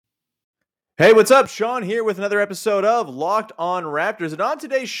Hey, what's up? Sean here with another episode of Locked on Raptors. And on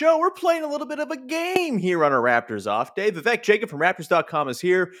today's show, we're playing a little bit of a game here on our Raptors off day. Vivek Jacob from Raptors.com is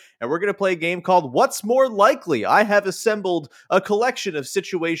here, and we're going to play a game called What's More Likely? I have assembled a collection of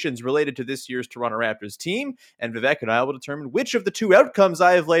situations related to this year's Toronto Raptors team, and Vivek and I will determine which of the two outcomes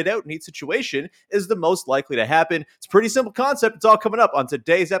I have laid out in each situation is the most likely to happen. It's a pretty simple concept. It's all coming up on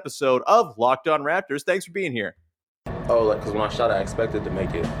today's episode of Locked on Raptors. Thanks for being here. Oh, because when I shot, I expected to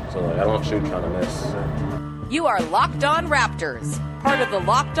make it. So, I don't shoot trying to miss. You are Locked on Raptors, part of the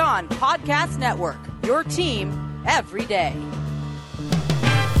Locked on Podcast Network, your team every day.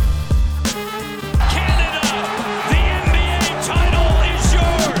 Canada, the NBA title is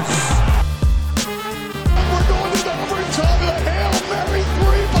yours. We're going to the overtime of the Hail Mary 3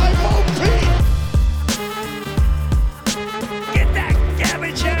 by Mo Pete. Get that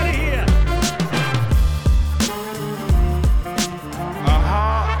garbage out of here.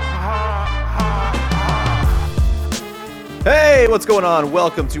 Hey, what's going on?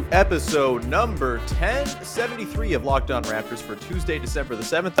 Welcome to episode number 1073 of Locked on Raptors for Tuesday, December the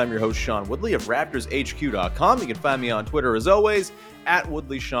 7th. I'm your host, Sean Woodley of RaptorsHQ.com. You can find me on Twitter as always, at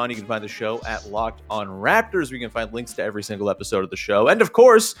WoodleySean. You can find the show at Locked on Raptors. We can find links to every single episode of the show. And of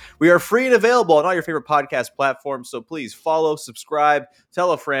course, we are free and available on all your favorite podcast platforms. So please follow, subscribe,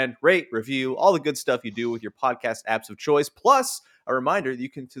 tell a friend, rate, review, all the good stuff you do with your podcast apps of choice. Plus, a reminder that you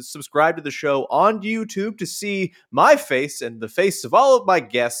can subscribe to the show on YouTube to see my face and the face of all of my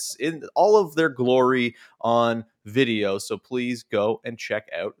guests in all of their glory on video. So please go and check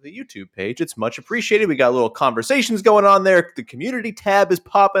out the YouTube page. It's much appreciated. We got little conversations going on there. The community tab is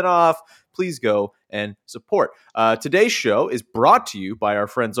popping off. Please go and support. Today's show is brought to you by our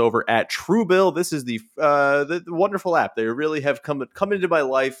friends over at Truebill. This is the wonderful app. They really have come into my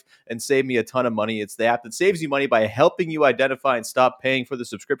life and saved me a ton of money. It's the app that saves you money by helping you identify and stop paying for the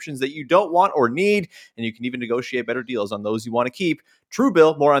subscriptions that you don't want or need, and you can even negotiate better deals on those you want to keep.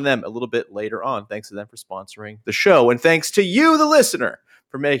 Truebill, more on them a little bit later on. Thanks to them for sponsoring the show, and thanks to you, the listener,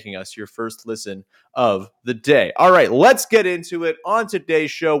 for making us your first listen of the day. All right, let's get into it. On today's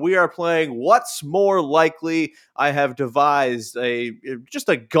show, we are playing What's More Likely? I have devised just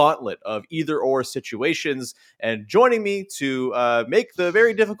a gauntlet of either-or situations, and joining me to make the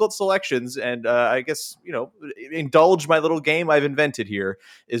very difficult selections and I guess, indulge my little game I've invented here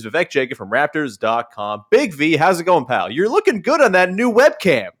is Vivek Jacob from Raptors.com. Big V, how's it going, pal? You're looking good on that new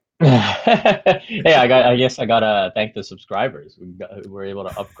webcam. Hey, I guess I gotta thank the subscribers. We were able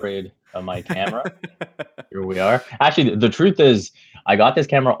to upgrade my camera. Here we are. Actually, the truth is, I got this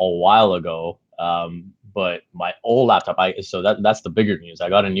camera a while ago, but my old laptop. That's the bigger news. I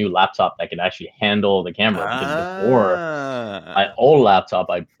got a new laptop that can actually handle the camera. Because before my old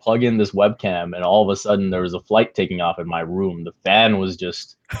laptop, I plug in this webcam, and all of a sudden there was a flight taking off in my room. The fan was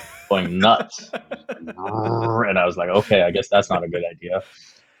just going nuts, and I was like, okay, I guess that's not a good idea.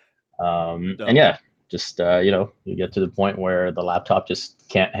 And yeah, just, you get to the point where the laptop just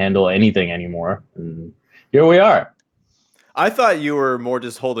can't handle anything anymore. And here we are. I thought you were more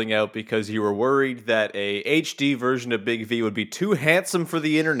just holding out because you were worried that a HD version of Big V would be too handsome for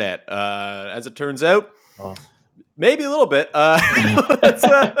the internet. As it turns out, maybe a little bit.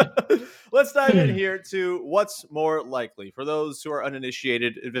 Let's dive in here to What's More Likely. For those who are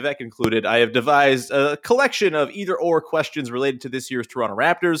uninitiated, Vivek included, I have devised a collection of either-or questions related to this year's Toronto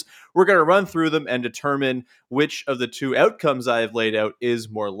Raptors. We're going to run through them and determine which of the two outcomes I have laid out is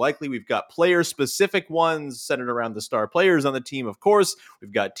more likely. We've got player-specific ones centered around the star players on the team, of course.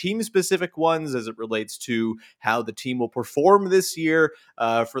 We've got team-specific ones as it relates to how the team will perform this year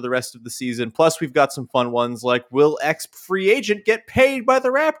for the rest of the season. Plus, we've got some fun ones like, will X free agent get paid by the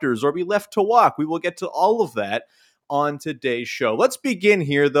Raptors or be left to walk? We will get to all of that on today's show. Let's begin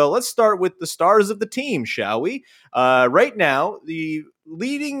here, though. Let's start with the stars of the team, shall we? Right now, the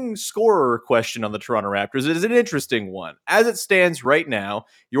leading scorer question on the Toronto Raptors is an interesting one. As it stands right now,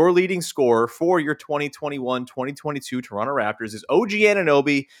 your leading scorer for your 2021-2022 Toronto Raptors is OG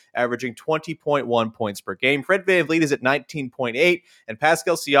Anunoby, averaging 20.1 points per game. Fred VanVleet is at 19.8, and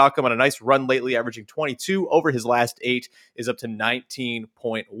Pascal Siakam, on a nice run lately, averaging 22 over his last 8, is up to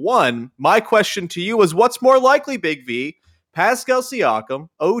 19.1. My question to you is, what's more likely, Big V? Pascal Siakam,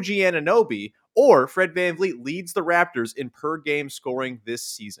 OG Anunoby, or Fred VanVleet leads the Raptors in per-game scoring this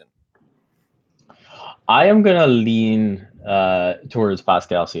season? I am going to lean towards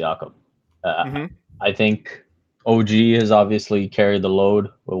Pascal Siakam. I think OG has obviously carried the load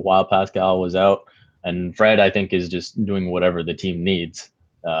while Pascal was out, and Fred, I think, is just doing whatever the team needs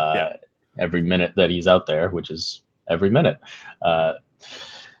every minute that he's out there, which is every minute.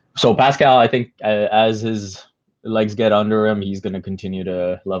 So Pascal, I think, as his legs get under him, he's going to continue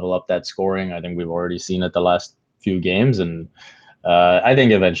to level up that scoring. I think we've already seen it the last few games, and I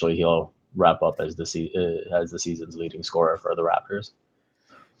think eventually he'll wrap up as the season's leading scorer for the Raptors.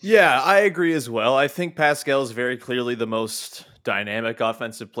 Yeah, I agree as well. I think Pascal is very clearly the most dynamic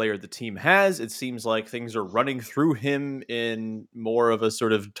offensive player the team has. It seems like things are running through him in more of a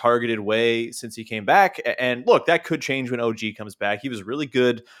sort of targeted way since he came back. And look, that could change when OG comes back. He was really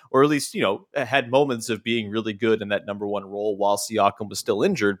good, or at least, had moments of being really good in that number one role while Siakam was still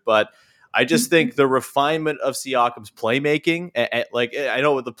injured. But I just think the refinement of Siakam's playmaking, I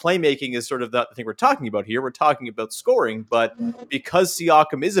know the playmaking is sort of the thing we're talking about here. We're talking about scoring, but because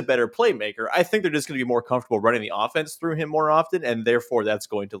Siakam is a better playmaker, I think they're just going to be more comfortable running the offense through him more often, and therefore that's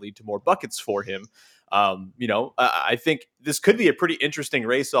going to lead to more buckets for him. I think this could be a pretty interesting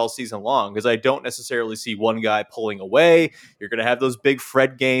race all season long because I don't necessarily see one guy pulling away. You're going to have those big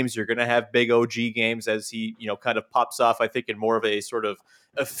Fred games. You're going to have big OG games as he, kind of pops off, I think, in more of a sort of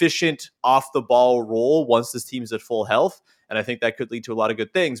efficient off the ball role once this team's at full health. And I think that could lead to a lot of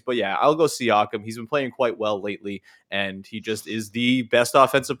good things. But yeah, I'll go Siakam. He's been playing quite well lately, and he just is the best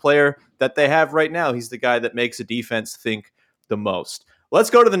offensive player that they have right now. He's the guy that makes a defense think the most. Let's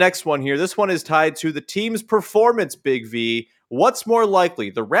go to the next one here. This one is tied to the team's performance, Big V. What's more likely?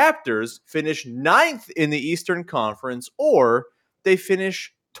 The Raptors finish 9th in the Eastern Conference, or they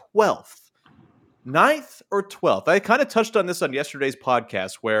finish 12th? 9th or 12th? I kind of touched on this on yesterday's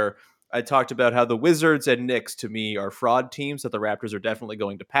podcast where I talked about how the Wizards and Knicks, to me, are fraud teams that the Raptors are definitely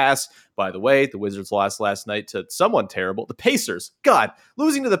going to pass. By the way, the Wizards lost last night to someone terrible. The Pacers. God,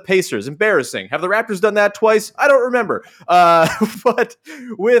 losing to the Pacers. Embarrassing. Have the Raptors done that twice? I don't remember. But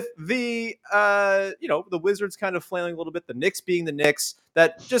with the Wizards kind of flailing a little bit, the Knicks being the Knicks,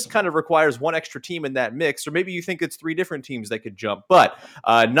 that just kind of requires one extra team in that mix. Or maybe you think it's 3 different teams that could jump. But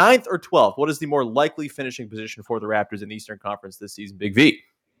 9th or 12th, what is the more likely finishing position for the Raptors in the Eastern Conference this season, Big V?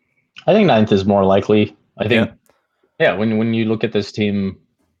 I think 9th is more likely. I think, when you look at this team,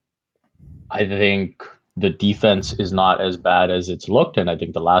 I think the defense is not as bad as it's looked, and I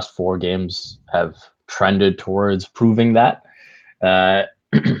think the last 4 games have trended towards proving that.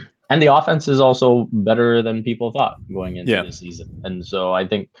 And the offense is also better than people thought going into the season. And so I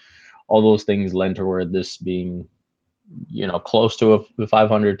think all those things lend toward this being, close to a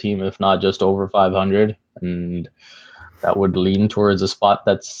 500 team, if not just over 500. And that would lean towards a spot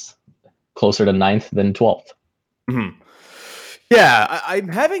that's closer to 9th than 12th. Mm-hmm. Yeah, I'm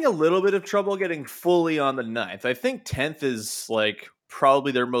having a little bit of trouble getting fully on the 9th. I think 10th is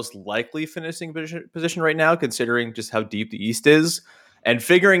probably their most likely finishing position right now, considering just how deep the East is. And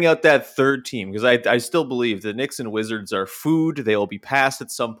figuring out that third team, because I still believe the Knicks and Wizards are food. They will be passed at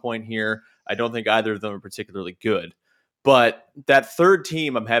some point here. I don't think either of them are particularly good. But that third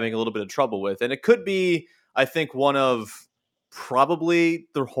team I'm having a little bit of trouble with. And it could be, I think, one of probably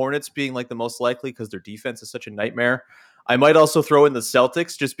the Hornets being the most likely because their defense is such a nightmare. I might also throw in the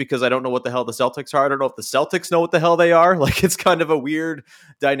Celtics just because I don't know what the hell the Celtics are. I don't know if the Celtics know what the hell they are. It's kind of a weird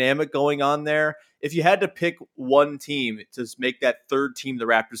dynamic going on there. If you had to pick one team to make that third team the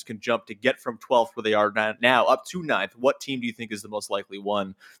Raptors can jump to get from 12th where they are now up to 9th, what team do you think is the most likely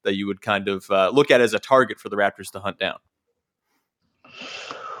one that you would kind of look at as a target for the Raptors to hunt down?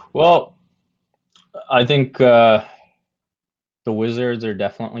 Well, I think the Wizards are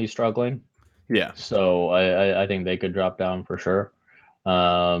definitely struggling. Yeah. So I think they could drop down for sure.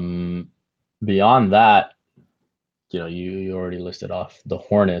 Beyond that, you already listed off the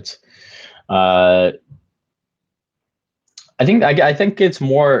Hornets. I think it's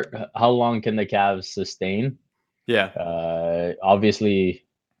more how long can the Cavs sustain? Yeah. Obviously,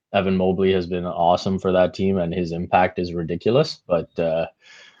 Evan Mobley has been awesome for that team, and his impact is ridiculous. But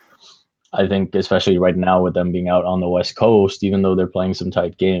I think, especially right now with them being out on the West Coast, even though they're playing some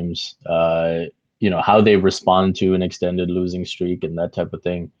tight games, how they respond to an extended losing streak and that type of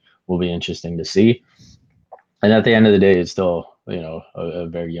thing will be interesting to see. And at the end of the day, it's still, a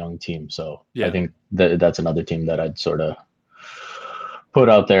very young team. So I think that's another team that I'd sort of put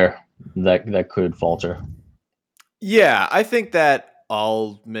out there that could falter. Yeah, I think that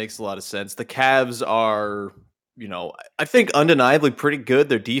all makes a lot of sense. The Cavs are, I think undeniably pretty good.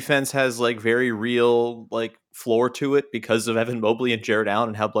 Their defense has very real floor to it because of Evan Mobley and Jared Allen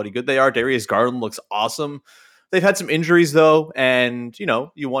and how bloody good they are. Darius Garland looks awesome. They've had some injuries though, and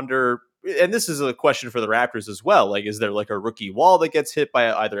you wonder. And this is a question for the Raptors as well. Is there a rookie wall that gets hit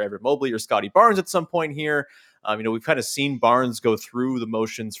by either Evan Mobley or Scotty Barnes at some point here? We've kind of seen Barnes go through the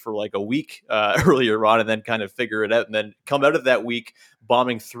motions for a week earlier on and then kind of figure it out and then come out of that week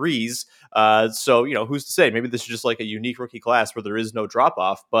bombing threes. So, who's to say? Maybe this is just a unique rookie class where there is no drop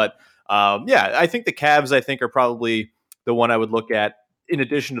off. But Yeah, I think the Cavs, are probably the one I would look at in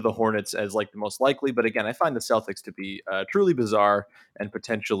addition to the Hornets as like the most likely. But again, I find the Celtics to be truly bizarre and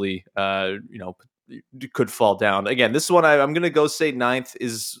potentially, could fall down. Again, this is one I'm going to go say ninth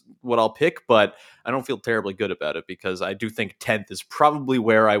is what I'll pick, but I don't feel terribly good about it because I do think 10th is probably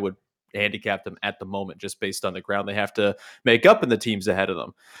where I would handicap them at the moment, just based on the ground they have to make up and the teams ahead of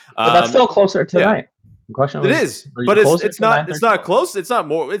them. But that's still closer to yeah. ninth. The question It was, is, are you but closer it's to not ninth or it's not 12th? close. It's not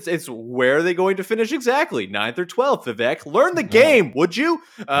more. It's where are they going to finish exactly? 9th or 12th, Vivek. Learn the game, would you?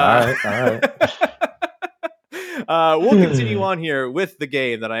 All right. We'll continue on here with the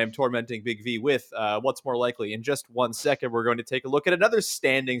game that I am tormenting Big V with. What's more likely? In just 1 second, we're going to take a look at another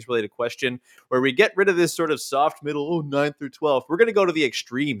standings related question where we get rid of this sort of soft middle, 9th through 12th. We're going to go to the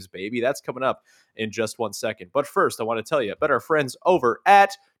extremes, baby. That's coming up in just 1 second. But first, I want to tell you about our friends over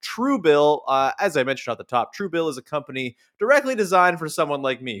at Truebill. As I mentioned at the top, Truebill is a company directly designed for someone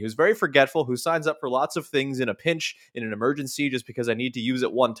like me who's very forgetful, who signs up for lots of things in a pinch, in an emergency, just because I need to use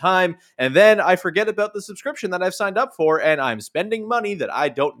it one time. And then I forget about the subscription that I've signed up for, and I'm spending money that I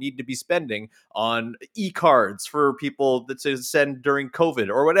don't need to be spending on e-cards for people that to send during COVID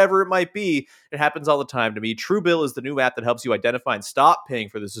or whatever it might be. It happens all the time to me. Truebill is the new app that helps you identify and stop paying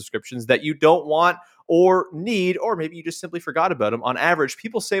for the subscriptions that you don't want or need, or maybe you just simply forgot about them. On average,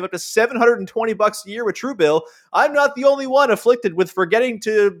 people save up to $720 a year with Truebill. I'm not the only one afflicted with forgetting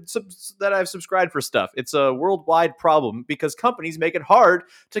that I've subscribed for stuff. It's a worldwide problem because companies make it hard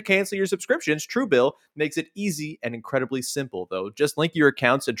to cancel your subscriptions. Truebill makes it easy and incredibly simple, though. Just link your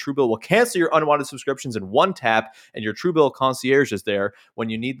accounts and Truebill will cancel your unwanted subscriptions in one tap, and your Truebill concierge is there when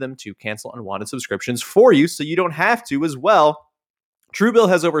you need them to cancel unwanted subscriptions for you, so you don't have to as well. Truebill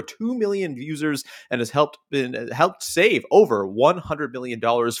has over 2 million users and has helped save over $100 million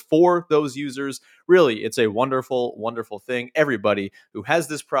for those users. Really, it's a wonderful, wonderful thing. Everybody who has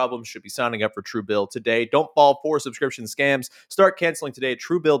this problem should be signing up for Truebill today. Don't fall for subscription scams. Start canceling today at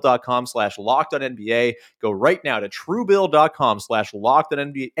truebill.com/lockedonnba. Go right now to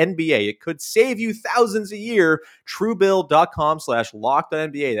truebill.com/lockedonnba. It could save you thousands a year.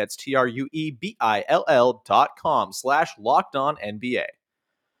 Truebill.com/lockedonnba. That's TRUEBILL.com/lockedonnba.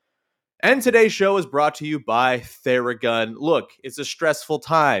 And today's show is brought to you by Theragun. Look, it's a stressful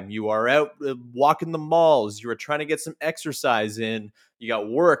time. You are out walking the malls. You are trying to get some exercise in. You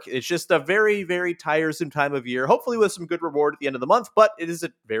got work. It's just a very, very tiresome time of year, hopefully with some good reward at the end of the month, but it is a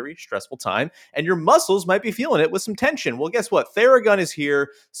very stressful time, and your muscles might be feeling it with some tension. Well, guess what? Theragun is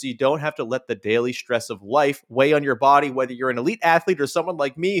here, so you don't have to let the daily stress of life weigh on your body, whether you're an elite athlete or someone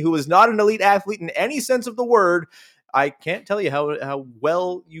like me who is not an elite athlete in any sense of the word. I can't tell you how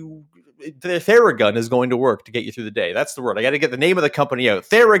well the Theragun is going to work to get you through the day. That's the word. I got to get the name of the company out.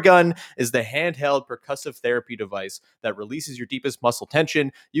 Theragun is the handheld percussive therapy device that releases your deepest muscle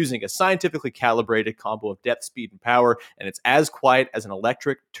tension using a scientifically calibrated combo of depth, speed, and power. And it's as quiet as an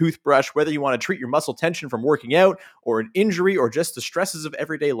electric toothbrush. Whether you want to treat your muscle tension from working out or an injury or just the stresses of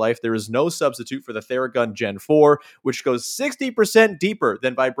everyday life, there is no substitute for the Theragun Gen 4, which goes 60% deeper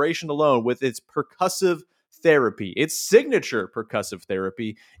than vibration alone with its percussive therapy. Its signature percussive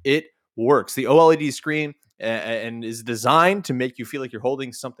therapy. It works. The OLED screen and is designed to make you feel like you're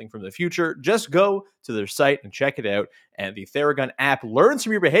holding something from the future. Just go to their site and check it out. And the Theragun app learns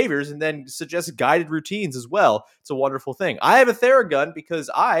from your behaviors and then suggests guided routines as well. It's a wonderful thing. I have a Theragun because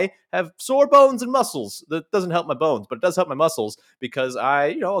I have sore bones and muscles. That doesn't help my bones, but it does help my muscles because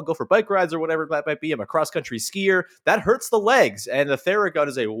I'll go for bike rides or whatever that might be. I'm a cross-country skier. That hurts the legs. And the Theragun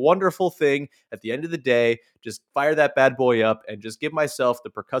is a wonderful thing. At the end of the day, just fire that bad boy up and just give myself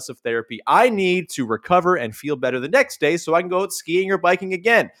the percussive therapy I need to recover and feel better the next day so I can go out skiing or biking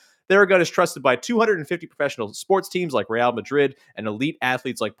again. Theragun is trusted by 250 professional sports teams like Real Madrid and elite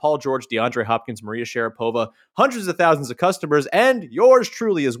athletes like Paul George, DeAndre Hopkins, Maria Sharapova, hundreds of thousands of customers, and yours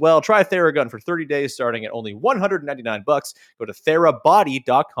truly as well. Try Theragun for 30 days starting at only $199. Go to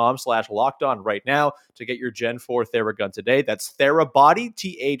therabody.com/lockedon right now to get your Gen 4 Theragun today. That's Therabody,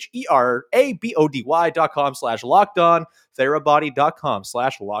 THERABODY.com/lockedon,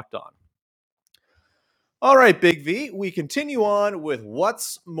 therabody.com/lockedon. All right, Big V, we continue on with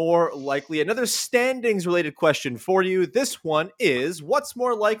what's more likely. Another standings related question for you. This one is, what's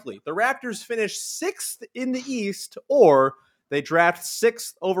more likely? The Raptors finish 6th in the East, or they draft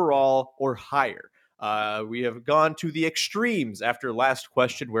 6th overall or higher? We have gone to the extremes after last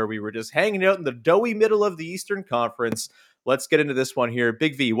question where we were just hanging out in the doughy middle of the Eastern Conference. Let's get into this one here.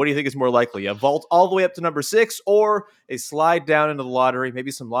 Big V, what do you think is more likely? A vault all the way up to number 6 or a slide down into the lottery,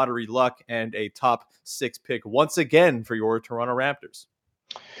 maybe some lottery luck and a top 6 pick once again for your Toronto Raptors?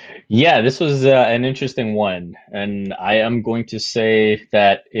 Yeah, this was an interesting one, and I am going to say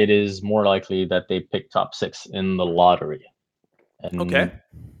that it is more likely that they pick top six in the lottery. Okay.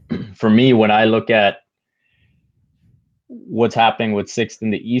 And for me, when I look at what's happening with sixth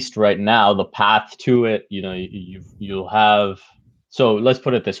in the East right now, the path to it, you'll have. So let's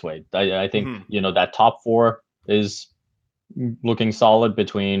put it this way: I think Mhm. that top four is looking solid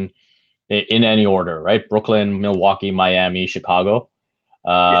between in any order, right? Brooklyn, Milwaukee, Miami, Chicago.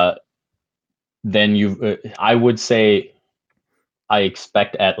 Yeah. Uh, then I would say I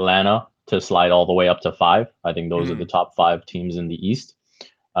expect Atlanta to slide all the way up to five. I think those are the Mhm. top five teams in the East.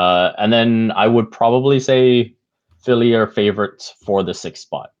 And then I would probably say Philly are favorites for the sixth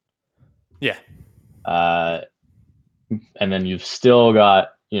spot. Yeah. Uh, and then you've still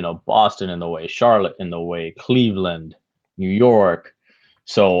got, Boston in the way, Charlotte in the way, Cleveland, New York.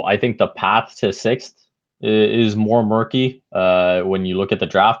 So I think the path to sixth is more murky. When you look at the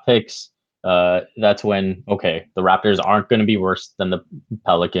draft picks, that's when, okay, the Raptors aren't going to be worse than the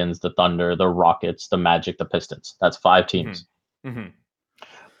Pelicans, the Thunder, the Rockets, the Magic, the Pistons. That's five Mhm. teams. Mhm.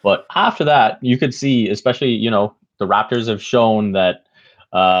 But after that, you could see, especially, the Raptors have shown that,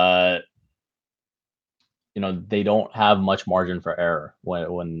 uh, they don't have much margin for error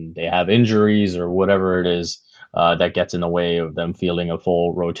when they have injuries or whatever it is that gets in the way of them fielding a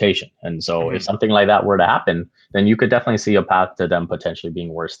full rotation. And so if Mhm. something like that were to happen, then you could definitely see a path to them potentially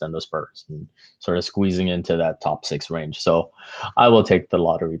being worse than the Spurs and sort of squeezing into that top six range. So I will take the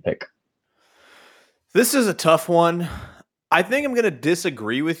lottery pick. This is a tough one. I think I'm going to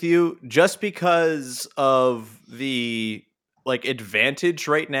disagree with you just because of the advantage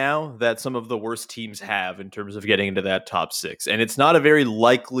right now that some of the worst teams have in terms of getting into that top 6. And it's not a very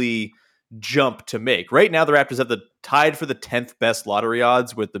likely jump to make. Right now the Raptors have the tied for the 10th best lottery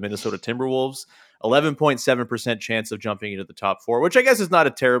odds with the Minnesota Timberwolves. 11.7% chance of jumping into the top 4, which I guess is not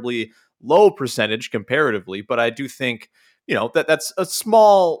a terribly low percentage comparatively, but I do think that's a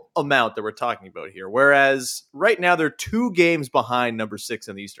small amount that we're talking about here. Whereas right now they're 2 games behind number 6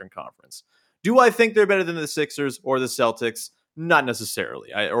 in the Eastern Conference. Do I think they're better than the Sixers or the Celtics? Not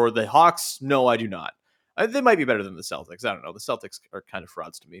necessarily. Or the Hawks? No, I do not. They might be better than the Celtics. I don't know. The Celtics are kind of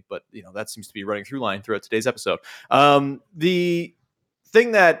frauds to me, but that seems to be running through line throughout today's episode. The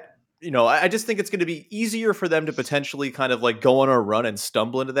thing that I just think it's going to be easier for them to potentially kind of like go on a run and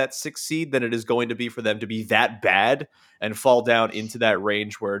stumble into that 6th seed than it is going to be for them to be that bad and fall down into that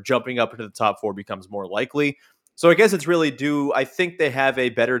range where jumping up into the top 4 becomes more likely. So I guess it's really I think they have a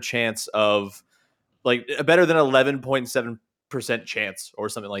better chance of a better than 11.7% chance or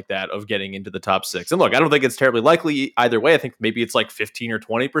something like that of getting into the top 6. And look, I don't think it's terribly likely either way. I think maybe it's like 15 or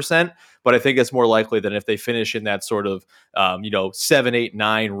 20%, but I think it's more likely than if they finish in that sort of 7, 8,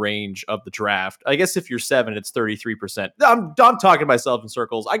 9 range of the draft. I guess if you're 7, it's 33%. I'm talking myself in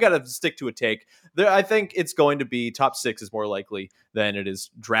circles. I got to stick to a take. I think it's going to be top 6 is more likely than it is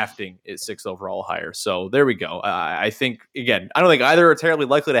drafting it 6 overall higher. So there we go. I think, again, I don't think either are terribly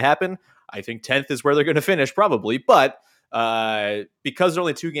likely to happen. I think 10th is where they're going to finish probably, but because they're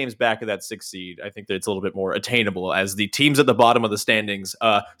only 2 games back of that 6th seed, I think that it's a little bit more attainable as the teams at the bottom of the standings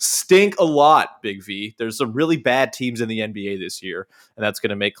stink a lot, Big V. There's some really bad teams in the NBA this year, and that's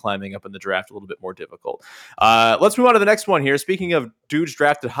going to make climbing up in the draft a little bit more difficult. Let's move on to the next one here. Speaking of dudes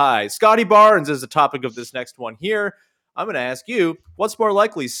drafted high, Scotty Barnes is the topic of this next one here. I'm going to ask you, what's more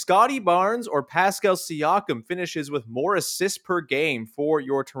likely, Scotty Barnes or Pascal Siakam finishes with more assists per game for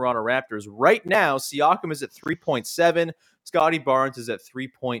your Toronto Raptors? Right now, Siakam is at 3.7. Scotty Barnes is at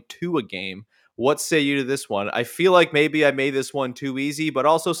 3.2 a game. What say you to this one? I feel like maybe I made this one too easy, but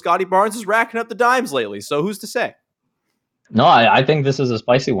also Scotty Barnes is racking up the dimes lately, so who's to say? No, I think this is a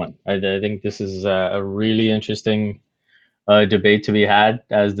spicy one. I think this is a really interesting debate to be had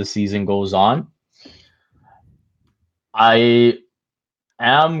as the season goes on. I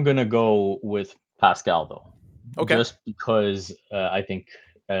am gonna go with Pascal though, Okay. just because I think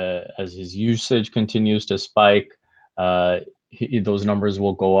as his usage continues to spike, those numbers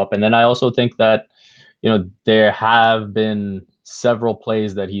will go up. And then I also think that there have been several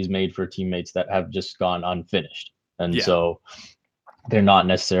plays that he's made for teammates that have just gone unfinished, and Yeah. so they're not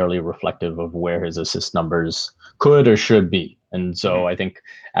necessarily reflective of where his assist numbers could or should be. And so Mhm. I think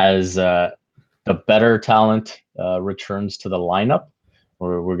as the better talent returns to the lineup,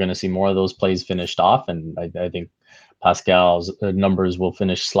 we're going to see more of those plays finished off. And I think Pascal's numbers will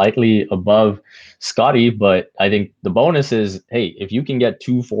finish slightly above Scotty. But I think the bonus is, hey, if you can get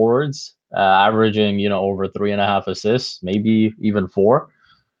 2 forwards averaging, over 3.5 assists, maybe even 4,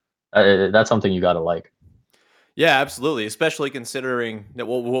 that's something you got to like. Yeah, absolutely. Especially considering that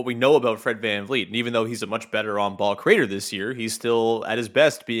what we know about Fred VanVleet, and even though he's a much better on-ball creator this year, he's still at his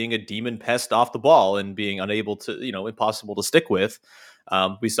best being a demon pest off the ball and being unable to, impossible to stick with.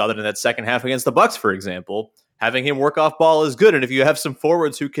 We saw that in that second half against the Bucks, for example. Having him work off ball is good, and if you have some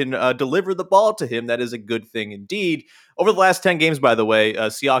forwards who can deliver the ball to him, that is a good thing indeed. Over the last 10 games, by the way,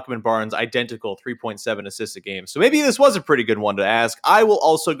 Siakam and Barnes identical, 3.7 assists a game. So maybe this was a pretty good one to ask. I will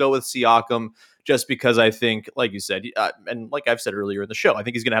also go with Siakam just because I think, like you said, and like I've said earlier in the show, I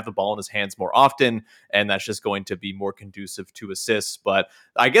think he's going to have the ball in his hands more often, and that's just going to be more conducive to assists. But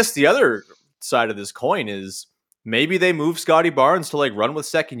I guess the other side of this coin is maybe they move Scotty Barnes to like run with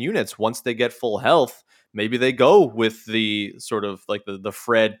second units once they get full health. Maybe they go with the sort of like the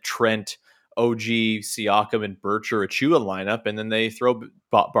Fred, Trent, OG, Siakam, and Birch or Achua lineup, and then they throw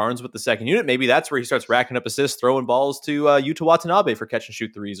Barnes with the second unit. Maybe that's where he starts racking up assists, throwing balls to Yuta Watanabe for catch and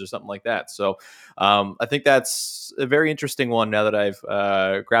shoot threes or something like that. So I think that's a very interesting one now that I've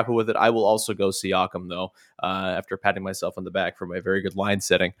grappled with it. I will also go Siakam, though, after patting myself on the back for my very good line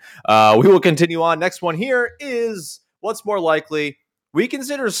setting. We will continue on. Next one here is what's more likely. We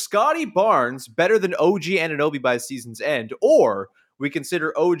consider Scotty Barnes better than OG Anunoby by season's end, or we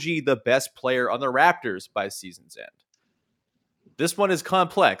consider OG the best player on the Raptors by season's end. This one is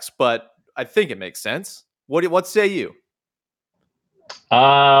complex, but I think it makes sense. What say you?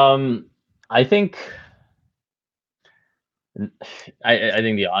 I think I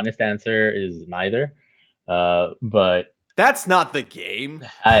think the honest answer is neither. But that's not the game.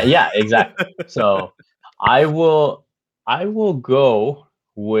 Yeah, exactly. So I will go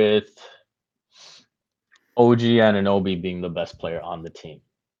with OG Anunoby being the best player on the team.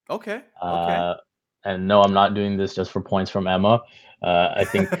 Okay. And no, I'm not doing this just for points from Emma. I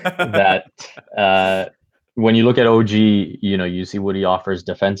think that when you look at OG, you see what he offers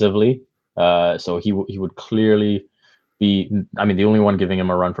defensively. So he would clearly be. I mean, the only one giving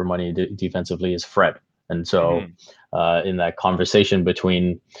him a run for money defensively is Fred. And so, in that conversation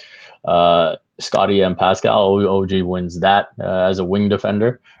between Scotty and Pascal, OG wins that as a wing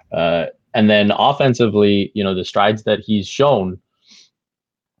defender. And then offensively, the strides that he's shown,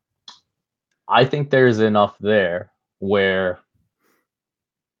 I think there's enough there where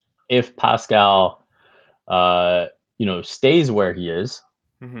if Pascal, stays where he is,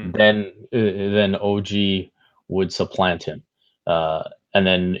 then OG would supplant him. And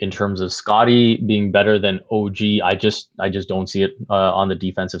then in terms of Scotty being better than OG, I just don't see it on the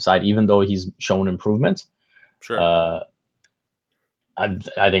defensive side, even though he's shown improvements. Sure.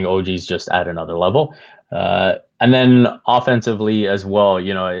 I think OG's just at another level. And then offensively as well,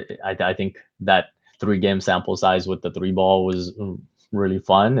 I think that 3-game sample size with the 3-ball was really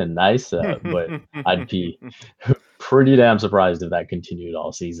fun and nice, but I'd be pretty damn surprised if that continued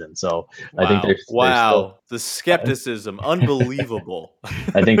all season. So wow. I think there's still, the skepticism, unbelievable.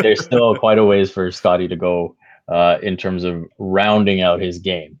 I think there's still quite a ways for Scotty to go in terms of rounding out his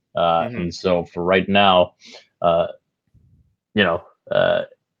game. And so for right now, I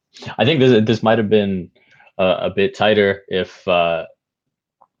think this might have been a bit tighter if it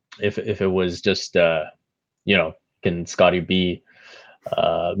was just can Scotty be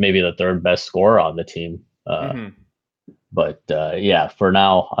maybe the third best scorer on the team? But yeah, for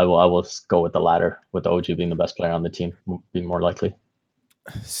now, I will go with the latter, with OG being the best player on the team, being more likely.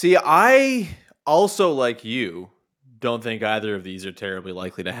 See, I also, like you, don't think either of these are terribly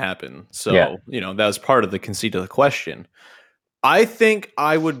likely to happen. So, that was part of the conceit of the question. I think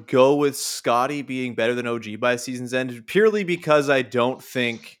I would go with Scotty being better than OG by season's end, purely because I don't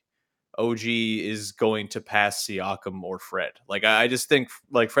think OG is going to pass Siakam or Fred. Like, I just think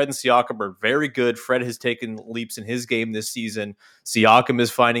like Fred and Siakam are very good. Fred has taken leaps in his game this season. Siakam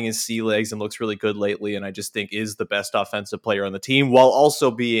is finding his sea legs and looks really good lately, and I just think is the best offensive player on the team, while also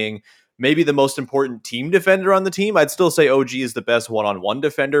being maybe the most important team defender on the team. I'd still say OG is the best one-on-one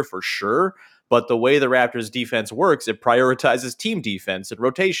defender for sure. But the way the Raptors defense works, it prioritizes team defense and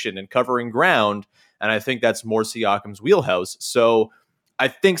rotation and covering ground. And I think that's more Siakam's wheelhouse. So I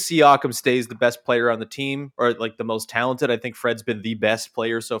think Siakam stays the best player on the team, or like the most talented. I think Fred's been the best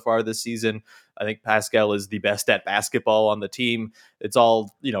player so far this season. I think Pascal is the best at basketball on the team. It's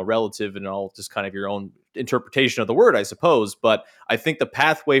all, relative and all just kind of your own interpretation of the word, I suppose. But I think the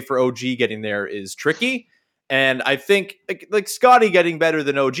pathway for OG getting there is tricky. And I think like Scotty getting better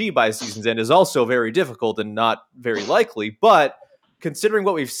than OG by season's end is also very difficult and not very likely. But considering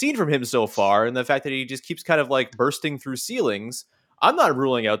what we've seen from him so far and the fact that he just keeps kind of like bursting through ceilings, I'm not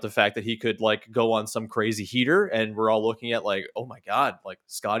ruling out the fact that he could like go on some crazy heater and we're all looking at like, oh my God, like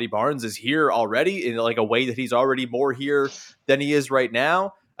Scotty Barnes is here already in like a way that he's already more here than he is right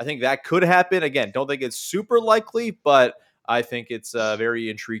now. I think that could happen. Again, don't think it's super likely, but I think it's a very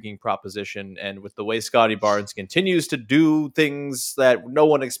intriguing proposition. And with the way Scotty Barnes continues to do things that no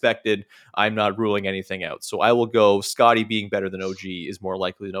one expected, I'm not ruling anything out. So I will go Scotty being better than OG is more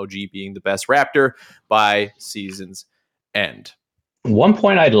likely than OG being the best Raptor by season's end. One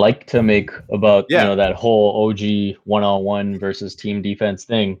point I'd like to make about Yeah. that whole OG one-on-one versus team defense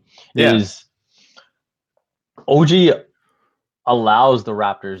thing is OG allows the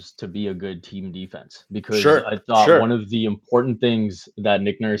Raptors to be a good team defense, because I thought one of the important things that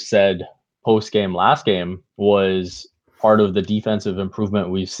Nick Nurse said post game last game was part of the defensive improvement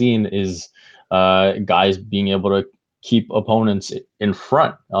we've seen is guys being able to keep opponents in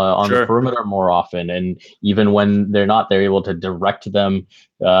front on the perimeter more often, and even when they're not, they're able to direct them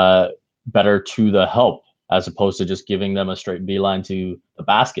better to the help as opposed to just giving them a straight beeline to the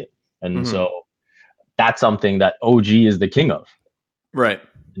basket. And so that's something that OG is the king of. Right.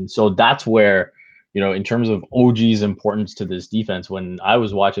 And so that's where, in terms of OG's importance to this defense, when I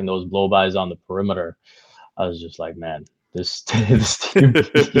was watching those blow-bys on the perimeter, I was just like, man, this team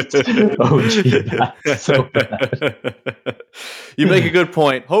needs OG back so bad. You make a good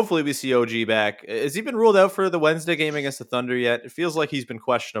point. Hopefully we see OG back. Has he been ruled out for the Wednesday game against the Thunder yet? It feels like he's been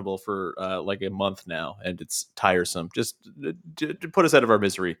questionable for like a month now, and it's tiresome. Just to put us out of our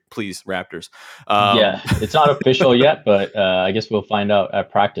misery, please, Raptors. Yeah, it's not official yet, but I guess we'll find out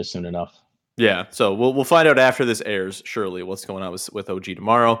at practice soon enough. Yeah, so we'll find out after this airs, surely, what's going on with OG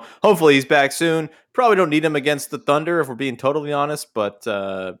tomorrow. Hopefully he's back soon. Probably don't need him against the Thunder, if we're being totally honest. But,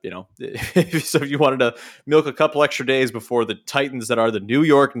 so if you wanted to milk a couple extra days before the Titans that are the New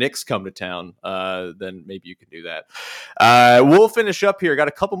York Knicks come to town, then maybe you can do that. We'll finish up here. Got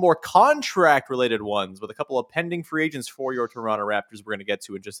a couple more contract-related ones with a couple of pending free agents for your Toronto Raptors we're going to get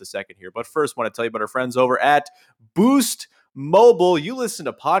to in just a second here. But first, want to tell you about our friends over at Boost Mobile. You listen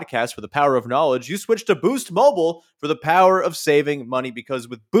to podcasts for the power of knowledge. You switch to Boost Mobile for the power of saving money, because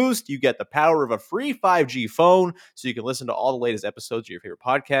with Boost, you get the power of a free 5G phone so you can listen to all the latest episodes of your favorite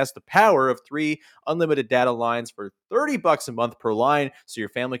podcast, the power of 3 unlimited data lines for $30 a month per line so your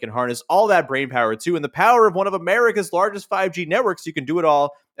family can harness all that brain power too, and the power of one of America's largest 5G networks. You can do it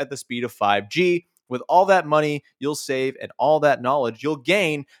all at the speed of 5G. With all that money you'll save and all that knowledge you'll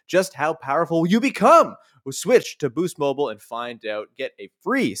gain, just how powerful you become. Switch to Boost Mobile and find out. Get a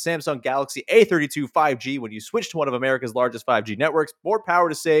free Samsung Galaxy A32 5G when you switch to one of America's largest 5G networks. More power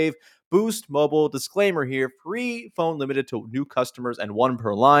to save. Boost Mobile. Disclaimer here. Free phone limited to new customers and 1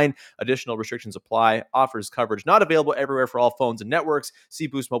 per line. Additional restrictions apply. Offers coverage not available everywhere for all phones and networks. See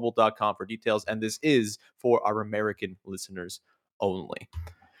boostmobile.com for details. And this is for our American listeners only.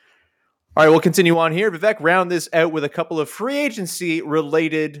 All right, we'll continue on here. Vivek, round this out with a couple of free agency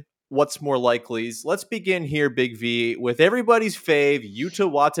related what's more likelies. Let's begin here, Big V, with everybody's fave,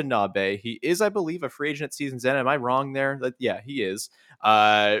 Yuta Watanabe. He is, I believe, a free agent at season's end. Am I wrong there? Yeah, he is.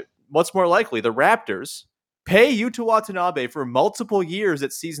 What's more likely? The Raptors pay Yuta Watanabe for multiple years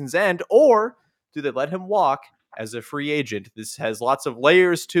at season's end, or do they let him walk as a free agent? This has lots of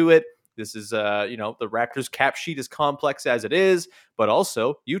layers to it. This is, the Raptors cap sheet is complex as it is, but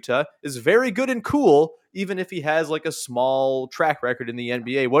also Yuta is very good and cool, even if he has like a small track record in the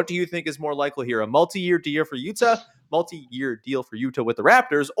NBA. What do you think is more likely here? A multi-year deal for Yuta, with the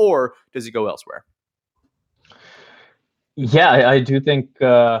Raptors, or does he go elsewhere? Yeah, I do think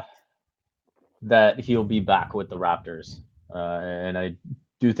that he'll be back with the Raptors. And I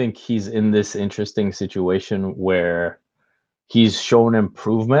do think he's in this interesting situation where he's shown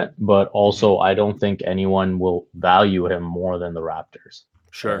improvement, but also I don't think anyone will value him more than the Raptors.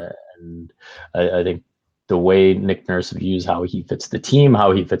 Sure. And I think the way Nick Nurse views how he fits the team,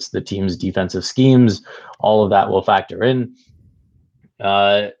 how he fits the team's defensive schemes, all of that will factor in.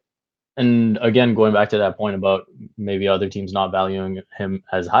 And again, going back to that point about maybe other teams not valuing him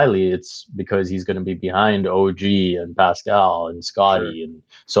as highly, it's because he's going to be behind OG and Pascal and Scotty. Sure. And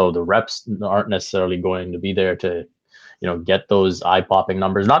so the reps aren't necessarily going to be there to get those eye-popping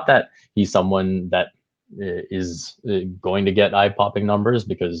numbers. Not that he's someone that is going to get eye-popping numbers,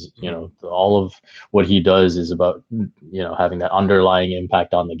 because all of what he does is about having that underlying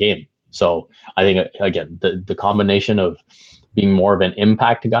impact on the game. So I think again the combination of being more of an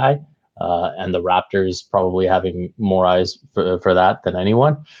impact guy and the Raptors probably having more eyes for that than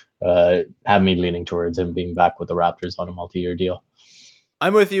anyone have me leaning towards him being back with the Raptors on a multi-year deal.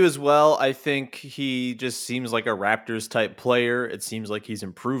 I'm with you as well. I think he just seems like a Raptors type player. It seems like he's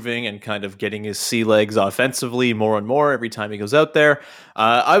improving and kind of getting his sea legs offensively more and more every time he goes out there.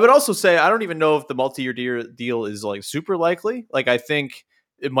 I would also say I don't even know if the multi-year deal is like super likely. Like I think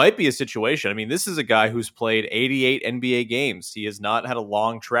it might be a situation. I mean, this is a guy who's played 88 NBA games. He has not had a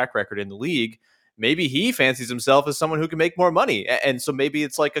long track record in the league. Maybe he fancies himself as someone who can make more money. And so maybe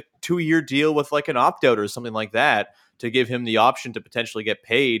it's like a 2-year deal with like an opt-out or something like that to give him the option to potentially get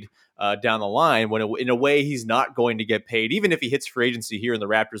paid down the line when in a way he's not going to get paid, even if he hits free agency here and the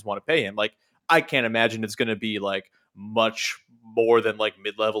Raptors want to pay him. Like, I can't imagine it's going to be like much more than like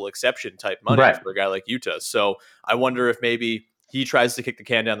mid-level exception type money Right. for a guy like Utah. So I wonder if maybe he tries to kick the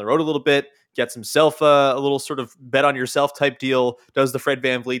can down the road a little bit, gets himself a little sort of bet on yourself type deal, does the Fred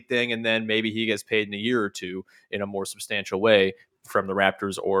VanVleet thing, and then maybe he gets paid in a year or two in a more substantial way from the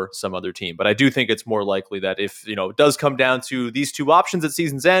Raptors or some other team. But I do think it's more likely that if, it does come down to these two options at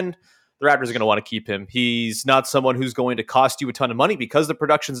season's end, the Raptors are going to want to keep him. He's not someone who's going to cost you a ton of money because the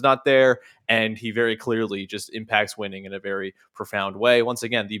production's not there, and he very clearly just impacts winning in a very profound way. Once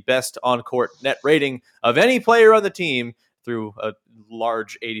again, the best on-court net rating of any player on the team through a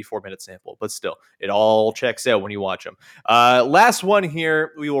large 84-minute sample. But still, it all checks out when you watch them. Last one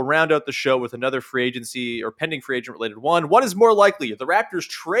here. We will round out the show with another free agency or pending free agent related one. What is more likely? If the Raptors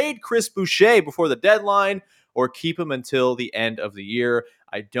trade Chris Boucher before the deadline or keep him until the end of the year?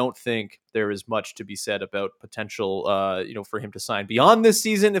 I don't think there is much to be said about potential, for him to sign beyond this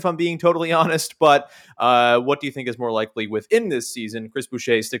season, if I'm being totally honest. But what do you think is more likely within this season? Chris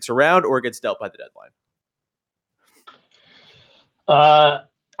Boucher sticks around or gets dealt by the deadline?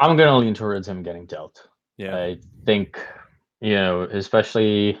 I'm going to lean towards him getting dealt. Yeah. I think,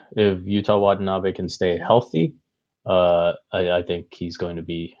 especially if Utah Watanabe can stay healthy, I think he's going to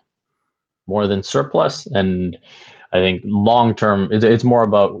be more than surplus. And I think long term, it's more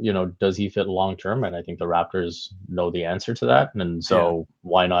about, does he fit long term? And I think the Raptors know the answer to that. And so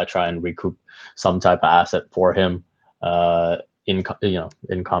why not try and recoup some type of asset for him in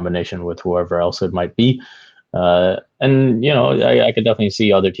combination with whoever else it might be. I could definitely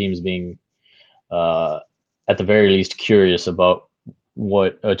see other teams being, at the very least, curious about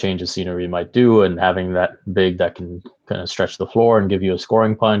what a change of scenery might do, and having that big that can kind of stretch the floor and give you a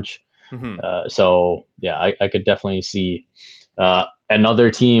scoring punch. Mm-hmm. I could definitely see another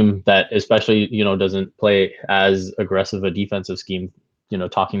team that, especially, doesn't play as aggressive a defensive scheme,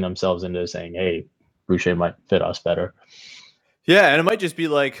 talking themselves into saying, hey, Boucher might fit us better. Yeah, and it might just be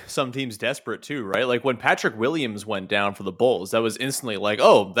like some teams desperate too, right? Like when Patrick Williams went down for the Bulls, that was instantly like,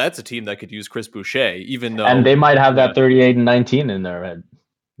 oh, that's a team that could use Chris Boucher, even though... And they might have that 38 and 19 in their head.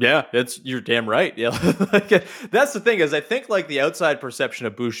 Yeah, you're damn right. Yeah, that's the thing is I think like the outside perception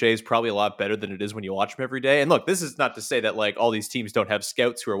of Boucher is probably a lot better than it is when you watch him every day. And look, this is not to say that like all these teams don't have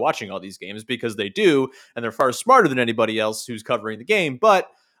scouts who are watching all these games, because they do, and they're far smarter than anybody else who's covering the game.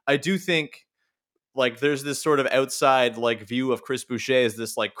 But I do think like there's this sort of outside like view of Chris Boucher as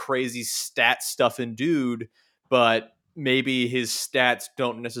this like crazy stat stuffing dude, but maybe his stats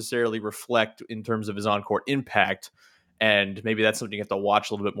don't necessarily reflect in terms of his on-court impact. And maybe that's something you have to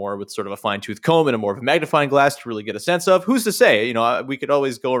watch a little bit more with sort of a fine-tooth comb and a more of a magnifying glass to really get a sense of. Who's to say? We could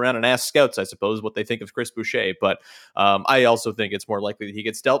always go around and ask scouts, I suppose, what they think of Chris Boucher. But I also think it's more likely that he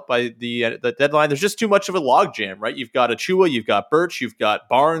gets dealt by the deadline. There's just too much of a logjam, right? You've got Achua, you've got Birch, you've got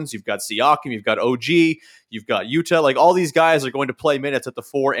Barnes, you've got Siakam, you've got OG, you've got Utah. Like all these guys are going to play minutes at the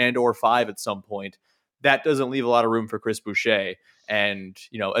 4 and or 5 at some point. That doesn't leave a lot of room for Chris Boucher. And,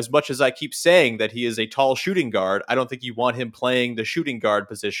 as much as I keep saying that he is a tall shooting guard, I don't think you want him playing the shooting guard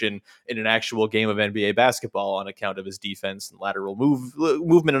position in an actual game of NBA basketball on account of his defense and lateral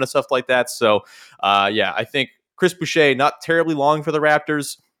movement and stuff like that. So, I think Chris Boucher, not terribly long for the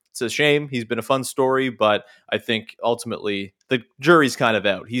Raptors. It's a shame. He's been a fun story, but I think ultimately the jury's kind of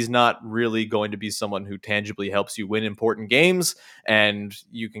out. He's not really going to be someone who tangibly helps you win important games, and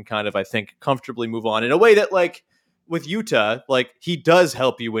you can kind of, I think, comfortably move on in a way that, like, with Utah, like, he does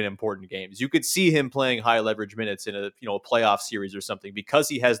help you win important games. You could see him playing high leverage minutes in a playoff series or something because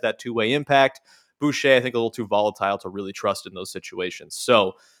he has that two-way impact. Boucher, I think, a little too volatile to really trust in those situations.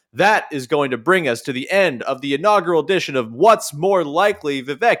 So that is going to bring us to the end of the inaugural edition of What's More Likely.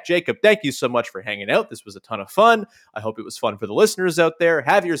 Vivek Jacob, thank you so much for hanging out. This was a ton of fun. I hope it was fun for the listeners out there.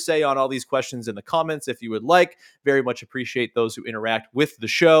 Have your say on all these questions in the comments if you would like. Very much appreciate those who interact with the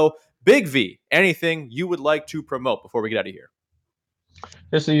show. Big V, anything you would like to promote before we get out of here?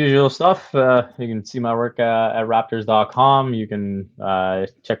 Just the usual stuff. You can see my work at raptors.com. You can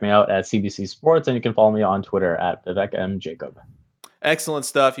check me out at CBC Sports, and you can follow me on Twitter at Vivek M. Jacob. Excellent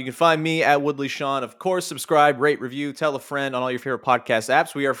stuff. You can find me at Woodley Sean. Of course, subscribe, rate, review, tell a friend on all your favorite podcast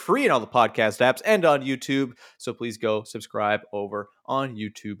apps. We are free in all the podcast apps and on YouTube. So please go subscribe over on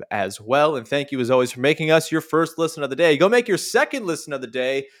YouTube as well. And thank you as always for making us your first listen of the day. Go make your second listen of the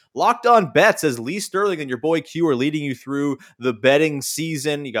day. Locked On Bets, as Lee Sterling and your boy Q are leading you through the betting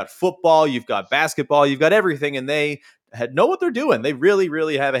season. You got football, you've got basketball, you've got everything, and they know what they're doing. They really,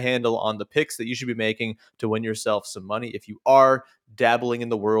 really have a handle on the picks that you should be making to win yourself some money if you are dabbling in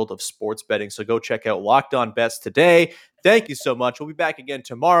the world of sports betting. So go check out Locked On Bets today. Thank you so much. We'll be back again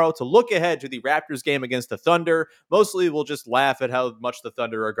tomorrow to look ahead to the Raptors game against the Thunder. Mostly we'll just laugh at how much the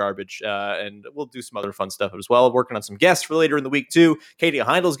Thunder are garbage, and we'll do some other fun stuff as well. Working on some guests for later in the week too. Katie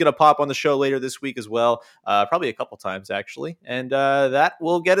Heindel's going to pop on the show later this week as well, probably a couple times actually. And that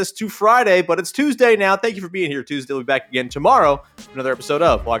will get us to Friday, but it's Tuesday now. Thank you for being here Tuesday. We'll be back again tomorrow for another episode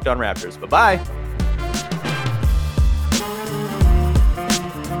of Locked On Raptors. Bye-bye.